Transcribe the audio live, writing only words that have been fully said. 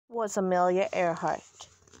was Amelia Earhart.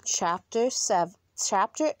 Chapter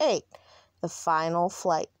 8, The Final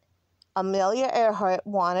Flight. Amelia Earhart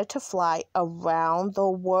wanted to fly around the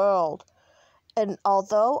world, and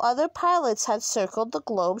although other pilots had circled the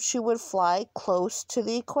globe, she would fly close to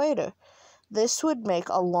the equator. This would make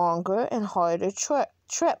a longer and harder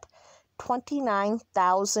trip,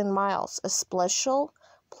 29,000 miles. A special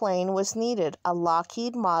plane was needed, a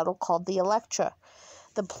Lockheed model called the Electra.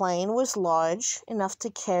 The plane was large enough to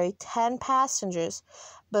carry 10 passengers,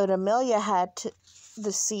 but Amelia had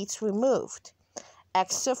the seats removed.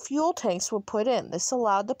 Extra fuel tanks were put in. This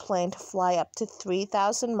allowed the plane to fly up to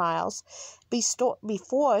 3,000 miles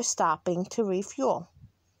before stopping to refuel.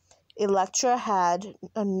 Electra had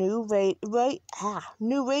a new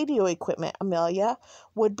radio equipment. Amelia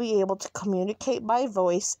would be able to communicate by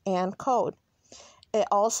voice and code. It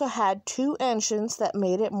also had 2 engines that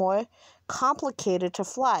made it more complicated to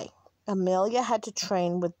fly. Amelia had to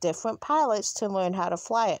train with different pilots to learn how to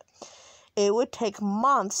fly it. It would take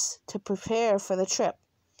months to prepare for the trip.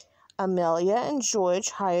 Amelia and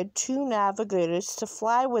George hired 2 navigators to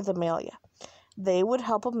fly with Amelia. They would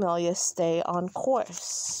help Amelia stay on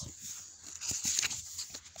course.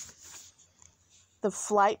 The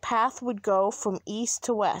flight path would go from east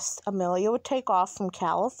to west. Amelia would take off from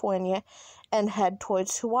California and head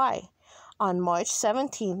towards Hawaii. On March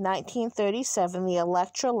 17, 1937, the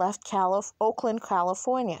Electra left Oakland,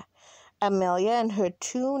 California. Amelia and her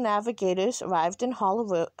 2 navigators arrived in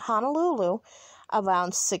Honolulu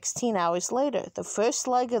around 16 hours later. The first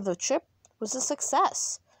leg of the trip was a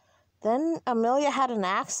success. Then Amelia had an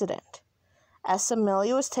accident. As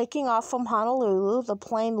Amelia was taking off from Honolulu, the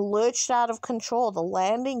plane lurched out of control. The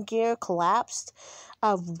landing gear collapsed.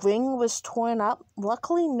 A ring was torn up.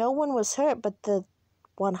 Luckily, no one was hurt, but the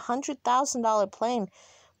 $100,000 plane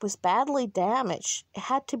was badly damaged. It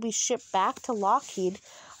had to be shipped back to Lockheed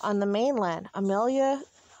on the mainland.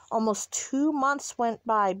 Almost 2 months went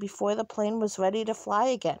by before the plane was ready to fly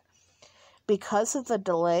again. Because of the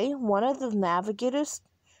delay, one of the navigators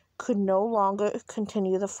could no longer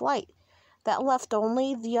continue the flight. That left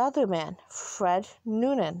only the other man, Fred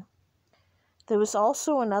Noonan. There was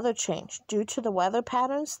also another change. Due to the weather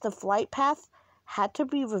patterns, the flight path had to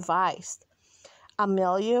be revised.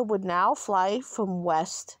 Amelia would now fly from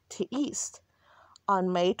west to east.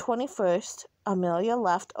 On May 21st, Amelia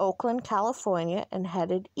left Oakland, California, and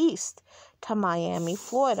headed east to Miami,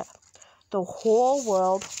 Florida. The whole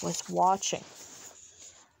world was watching.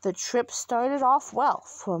 The trip started off well.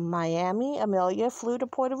 From Miami, Amelia flew to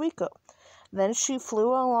Puerto Rico. Then she flew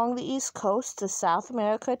along the east coast to South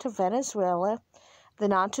America to Venezuela,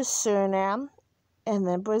 then on to Suriname, and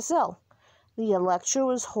then Brazil. The Electra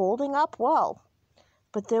was holding up well,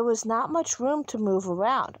 but there was not much room to move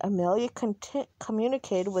around. Amelia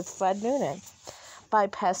communicated with Fred Noonan by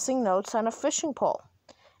passing notes on a fishing pole.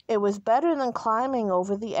 It was better than climbing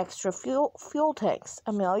over the extra fuel tanks.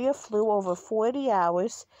 Amelia flew over 40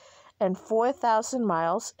 hours and 4,000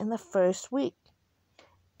 miles in the first week.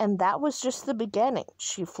 And that was just the beginning.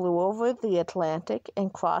 She flew over the Atlantic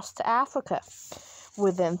and crossed to Africa.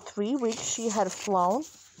 Within 3 weeks, she had flown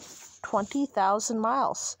 20,000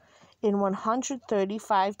 miles. In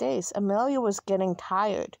 135 days, Amelia was getting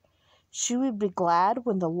tired. She would be glad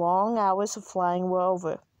when the long hours of flying were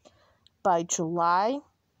over. By July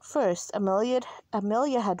 1st,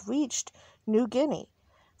 Amelia had reached New Guinea.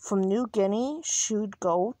 From New Guinea, she would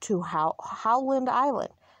go to Howland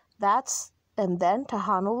Island. And then to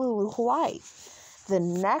Honolulu, Hawaii. The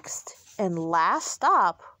next and last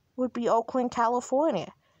stop would be Oakland,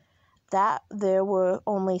 California. There were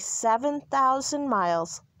only 7,000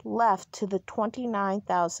 miles left to the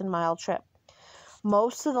 29,000-mile trip.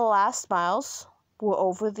 Most of the last miles were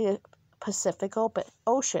over the Pacific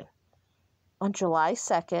Ocean. On July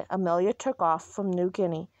 2nd, Amelia took off from New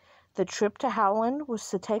Guinea. The trip to Howland was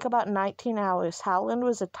to take about 19 hours. Howland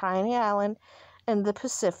was a tiny island in the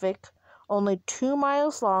Pacific, only 2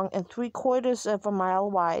 miles long and 3/4 of a mile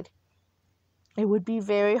wide. It would be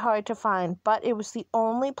very hard to find, but it was the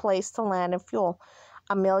only place to land and fuel.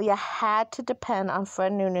 Amelia had to depend on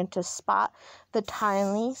Fred Noonan to spot the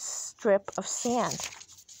tiny strip of sand.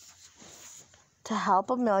 To help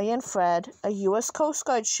Amelia and Fred, a U.S. Coast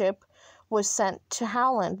Guard ship was sent to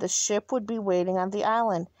Howland. The ship would be waiting on the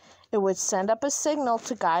island. It would send up a signal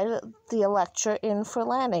to guide the Electra in for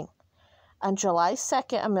landing. On July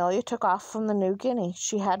 2nd, Amelia took off from the New Guinea.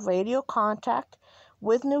 She had radio contact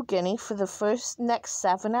with New Guinea for the next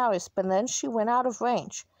 7 hours, but then she went out of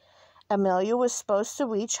range. Amelia was supposed to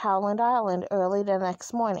reach Howland Island early the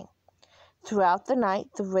next morning. Throughout the night,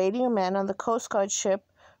 the radio men on the Coast Guard ship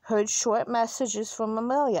heard short messages from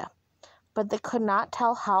Amelia. but they could not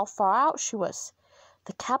tell how far out she was.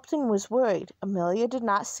 The captain was worried. Amelia did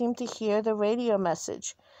not seem to hear the radio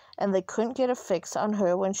message, and they couldn't get a fix on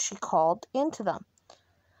her when she called into them.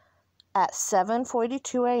 At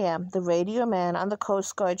 7:42 a.m., the radio man on the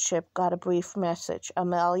Coast Guard ship got a brief message.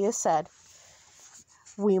 Amelia said,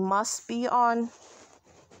 "We must be on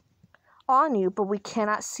you, but we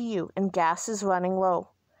cannot see you, and gas is running low.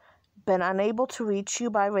 Been unable to reach you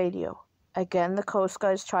by radio." Again, the Coast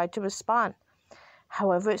Guards tried to respond.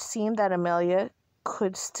 However, it seemed that Amelia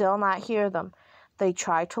could still not hear them. They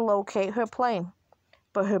tried to locate her plane,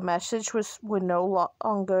 but her message was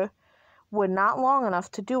not long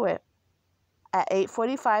enough to do it. At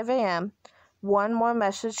 8:45 a.m., one more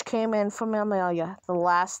message came in from Amelia. The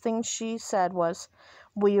last thing she said was,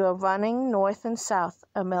 "We are running north and south."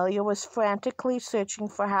 Amelia was frantically searching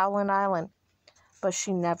for Howland Island, but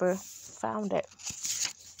she never found it.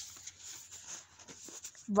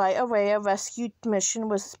 Right away, a rescue mission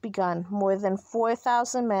was begun. More than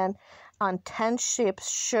 4,000 men on 10 ships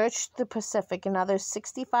searched the Pacific. Another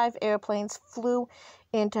 65 airplanes flew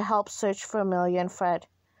in to help search for Amelia and Fred.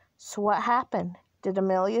 So what happened? Did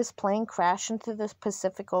Amelia's plane crash into the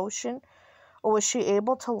Pacific Ocean, or was she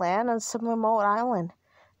able to land on some remote island?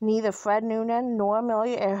 Neither Fred Noonan nor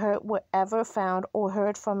Amelia Earhart were ever found or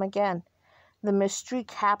heard from again. The mystery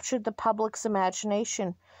captured the public's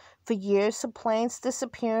imagination. For years, the plane's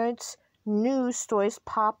disappearance news stories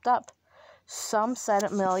popped up. Some said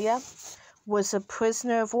Amelia was a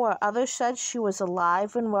prisoner of war. Others said she was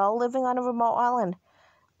alive and well, living on a remote island.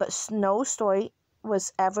 But no story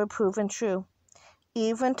was ever proven true.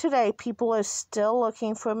 Even today, people are still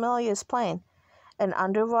looking for Amelia's plane. An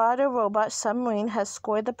underwater robot submarine has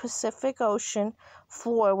scored the Pacific Ocean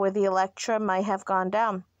floor where the Electra might have gone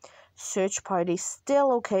down. Search parties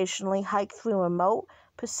still occasionally hike through remote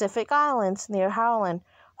Pacific islands near Howland,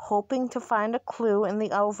 hoping to find a clue in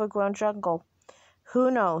the overgrown jungle.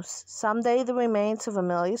 Who knows? Someday the remains of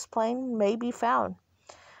Amelia's plane may be found.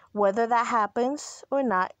 Whether that happens or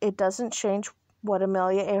not, it doesn't change what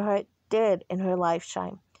Amelia Earhart did in her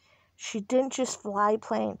lifetime. She didn't just fly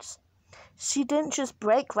planes. She didn't just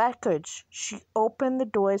break records. She opened the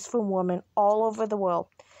doors for women all over the world.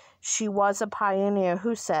 She was a pioneer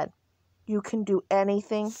who said, "You can do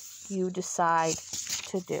anything you decide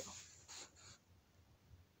to do."